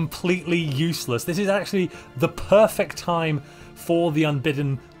be completely useless. This is actually the perfect time for the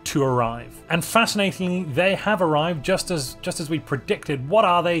Unbidden to arrive. And fascinatingly, they have arrived just as we predicted. What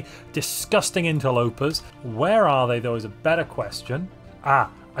are they? Disgusting interlopers. Where are they, though, is a better question. I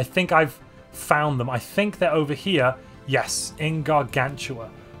think I've found them. I think they're over here. Yes, in Gargantua.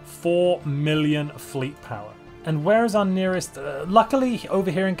 4 million fleet power. And where is our nearest? Luckily,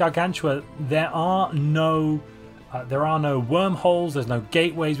 over here in Gargantua, there are no wormholes. There's no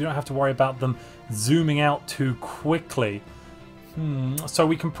gateways. We don't have to worry about them zooming out too quickly. So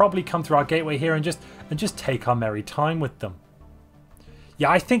we can probably come through our gateway here and just take our merry time with them. Yeah,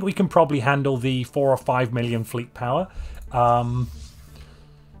 I think we can probably handle the 4 or 5 million fleet power.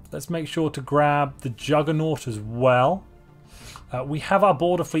 Let's make sure to grab the Juggernaut as well. We have our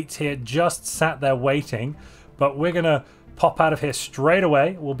border fleets here just sat there waiting, but we're going to pop out of here straight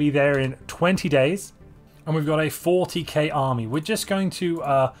away. We'll be there in 20 days. And we've got a 40k army. We're just going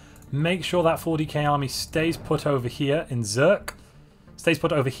to make sure that 40k army stays put over here in Zerk.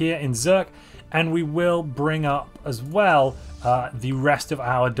 And we will bring up as well the rest of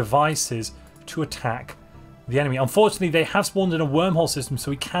our devices to attack the enemy. Unfortunately, they have spawned in a wormhole system,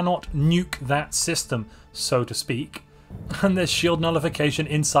 so we cannot nuke that system, so to speak. And there's shield nullification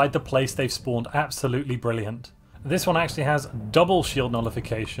inside the place they've spawned. Absolutely brilliant. This one actually has double shield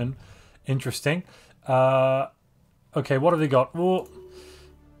nullification. Interesting. Okay, what have they got? Ooh,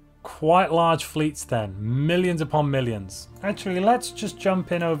 quite large fleets then. Millions upon millions. Actually, let's just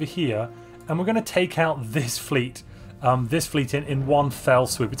jump in over here, and we're going to take out this fleet. In one fell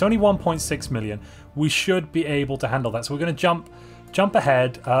swoop. It's only 1.6 million. We should be able to handle that. So we're going to jump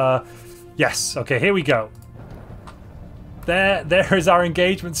ahead. Yes. Okay, here we go. There is our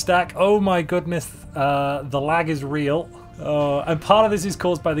engagement stack. Oh my goodness, the lag is real. And part of this is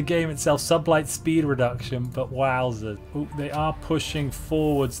caused by the game itself, sublight speed reduction, but wowzers. Ooh, they are pushing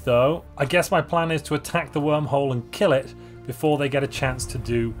forwards though. I guess my plan is to attack the wormhole and kill it before they get a chance to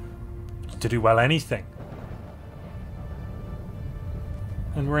do well anything.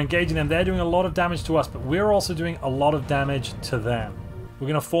 And we're engaging them. They're doing a lot of damage to us, but we're also doing a lot of damage to them. We're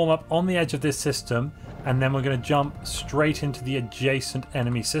going to form up on the edge of this system, and then we're going to jump straight into the adjacent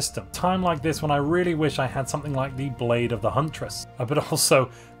enemy system. Time like this when I really wish I had something like the Blade of the Huntress. But also,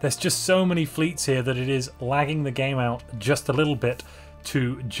 there's just so many fleets here that it is lagging the game out just a little bit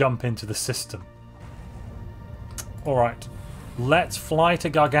to jump into the system. Alright, let's fly to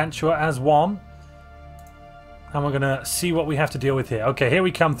Gargantua as one. And we're going to see what we have to deal with here. Okay, here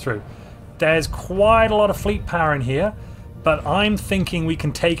we come through. There's quite a lot of fleet power in here, but I'm thinking we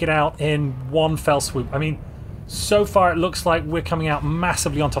can take it out in one fell swoop. I mean, so far it looks like we're coming out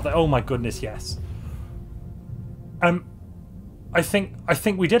massively on top there. Oh my goodness, yes. I think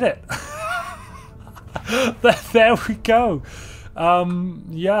we did it. There we go.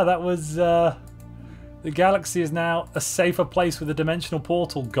 Yeah, that was... The galaxy is now a safer place with the dimensional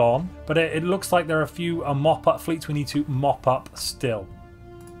portal gone, but it looks like there are a few mop-up fleets we need to mop up still.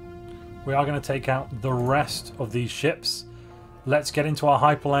 We are going to take out the rest of these ships. Let's get into our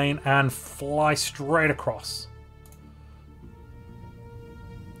hyperlane and fly straight across.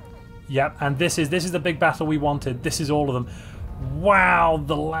 Yep, and this is the big battle we wanted. This is all of them. Wow,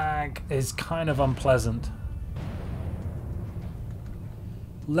 the lag is kind of unpleasant.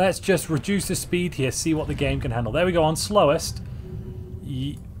 Let's just reduce the speed here, see what the game can handle. There we go, on slowest.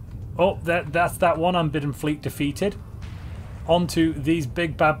 Oh, that's that one unbidden fleet defeated. Onto these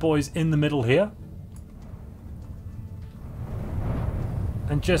big bad boys in the middle here.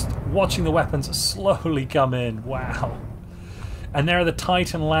 And just watching the weapons slowly come in. Wow. And there are the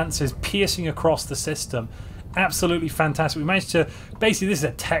Titan Lancers piercing across the system. Absolutely fantastic. We managed to... Basically, this is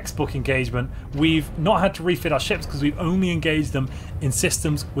a textbook engagement. We've not had to refit our ships because we've only engaged them in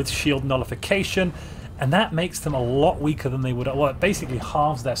systems with shield nullification. And that makes them a lot weaker than they would... Well, it basically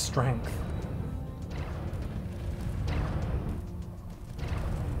halves their strength.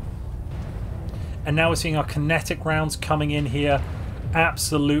 And now we're seeing our kinetic rounds coming in here.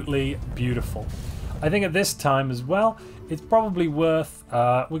 Absolutely beautiful. I think at this time as well, it's probably worth...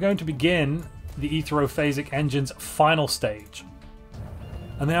 we're going to begin the Aetherophasic engine's final stage.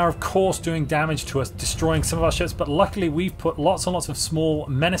 And they are of course doing damage to us, destroying some of our ships, but luckily we've put lots and lots of small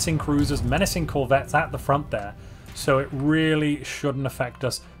menacing cruisers, menacing corvettes at the front there, so it really shouldn't affect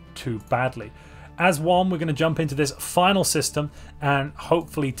us too badly. As one, we're going to jump into this final system and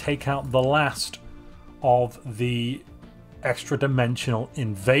hopefully take out the last of the extra-dimensional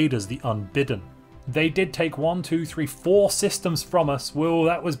invaders, the Unbidden. They did take 1, 2, 3, 4 systems from us. Whoa,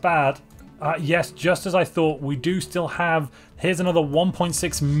 that was bad. Yes, just as I thought, we do still have... Here's another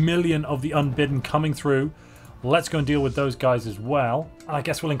 1.6 million of the Unbidden coming through. Let's go and deal with those guys as well. I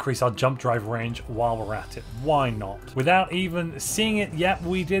guess we'll increase our jump drive range while we're at it. Why not? Without even seeing it, yep,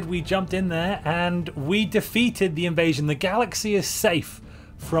 we did. We jumped in there and we defeated the invasion. The galaxy is safe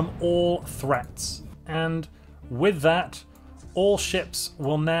from all threats. And with that, all ships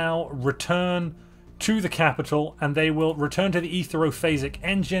will now return to the capital, and they will return to the Aetherophasic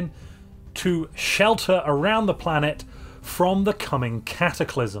engine to shelter around the planet from the coming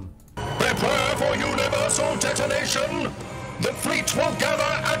cataclysm. Prepare for universal detonation! The fleet will gather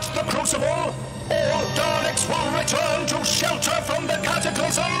at the Crucible! All Daleks will return! return to shelter from the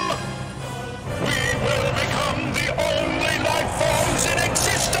cataclysm, we will become the only life forms in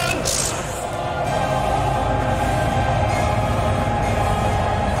existence!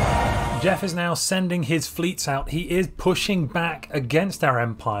 Jeff is now sending his fleets out. He is pushing back against our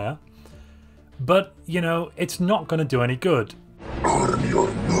empire. But, you know, it's not going to do any good. Army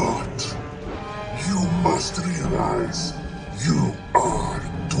or not, you must realize you are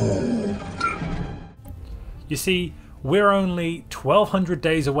doomed. You see, we're only 1,200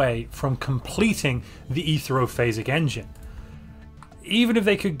 days away from completing the etherophasic engine. Even if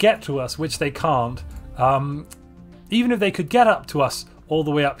they could get to us, which they can't, even if they could get up to us all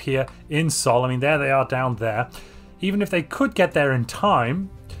the way up here in Sol, I mean, there they are down there, even if they could get there in time,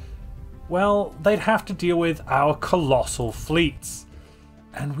 well, they'd have to deal with our colossal fleets.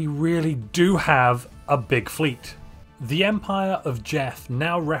 And we really do have a big fleet. The Empire of Jeff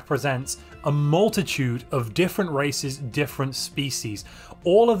now represents a multitude of different races, different species.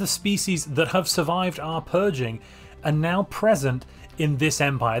 All of the species that have survived our purging are now present in this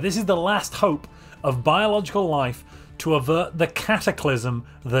empire. This is the last hope of biological life to avert the cataclysm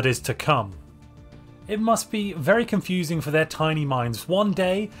that is to come. It must be very confusing for their tiny minds. One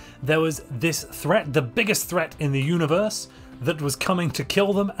day there was this threat, the biggest threat in the universe, that was coming to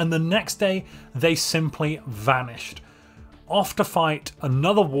kill them, and the next day they simply vanished, off to fight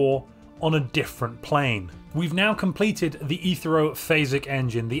another war on a different plane. We've now completed the etherophasic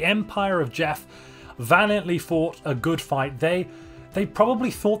engine. The Empire of Jeff valiantly fought a good fight. They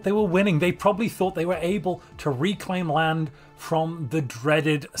probably thought they were winning. They probably thought they were able to reclaim land from the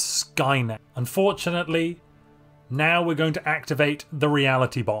dreaded Skynet. Unfortunately, now we're going to activate the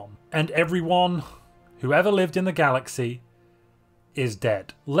reality bomb. And everyone who ever lived in the galaxy is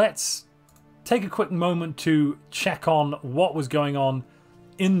dead. Let's take a quick moment to check on what was going on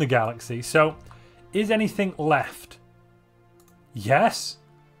in the galaxy. So, is anything left? Yes.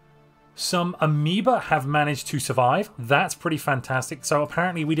 Some amoeba have managed to survive. That's pretty fantastic. So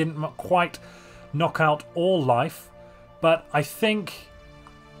apparently we didn't quite knock out all life, but I think,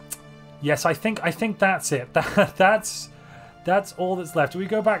 yes, I think that's it. That's all that's left. We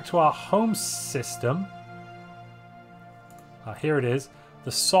go back to our home system. Here it is,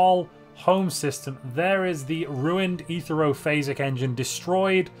 the Sol home system. There is the ruined etherophasic engine,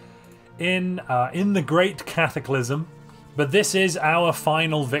 destroyed in the Great Cataclysm. But this is our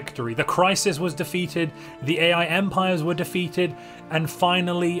final victory. The crisis was defeated, the AI empires were defeated, and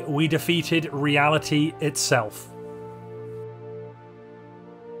finally we defeated reality itself.